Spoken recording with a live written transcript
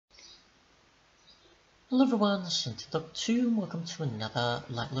Hello everyone, this is Liteloader and welcome to another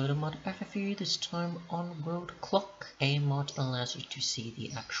Liteloader mod overview, this time on World Clock. A mod allows you to see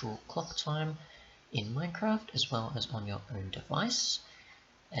the actual clock time in Minecraft as well as on your own device.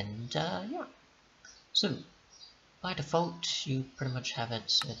 And yeah, so by default you pretty much have it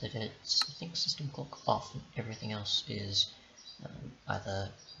so that it's, I think, system clock off and everything else is either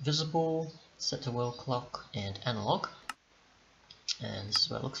visible, set to world clock and analog. And this is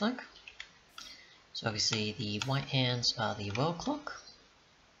what it looks like. So obviously the white hands are the world clock,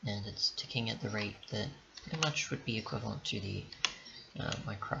 and it's ticking at the rate that pretty much would be equivalent to the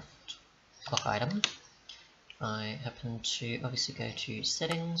Minecraft clock item. If I happen to obviously go to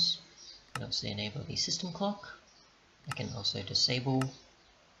settings, and obviously enable the system clock, I can also disable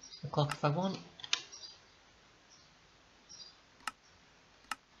the clock if I want.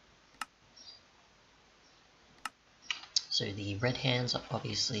 So the red hands are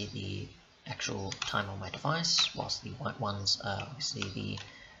obviously the actual time on my device, whilst the white ones are obviously the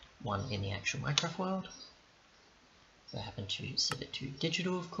one in the actual Minecraft world. If I happen to set it to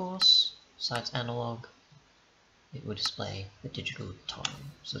digital, of course, besides analog, it will display the digital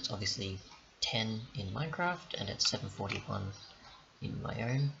time. So it's obviously 10 in Minecraft and it's 7:41 in my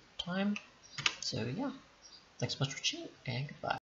own time. So yeah, thanks so much for watching and goodbye.